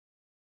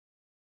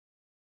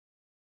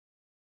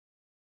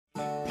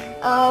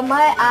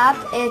My app,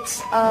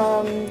 it's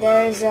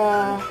there's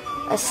a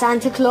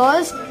Santa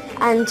Claus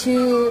and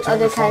two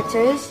other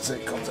characters.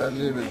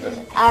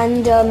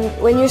 And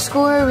when your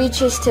score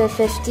reaches to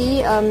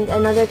 50,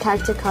 another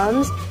character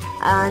comes,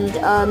 and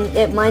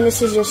it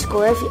minuses your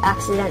score if you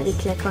accidentally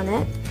click on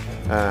it.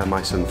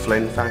 My son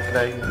Flynn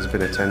Thackeray has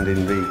been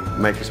attending the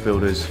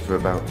MakersBuilders for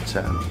about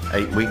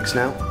 8 weeks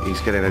now.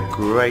 He's getting a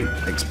great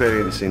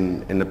experience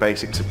in the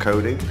basics of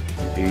coding.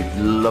 He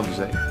loves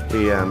it.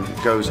 He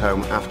goes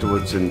home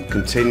afterwards and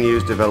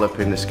continues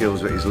developing the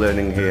skills that he's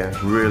learning here,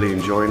 really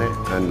enjoying it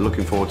and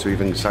looking forward to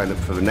even signing up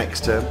for the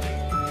next term.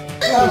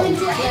 Oh!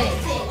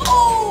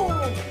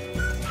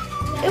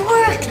 It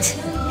worked!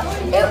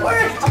 It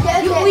worked!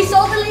 Okay. We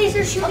saw the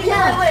laser shooting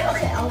out. Wait,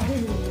 okay, I'll do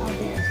it.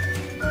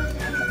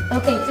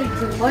 Okay, 3,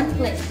 2, 1,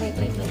 play.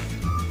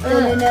 No.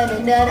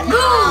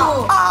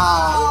 Go! Oh!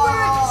 It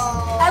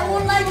worked! I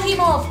won't let him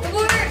off. It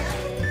worked!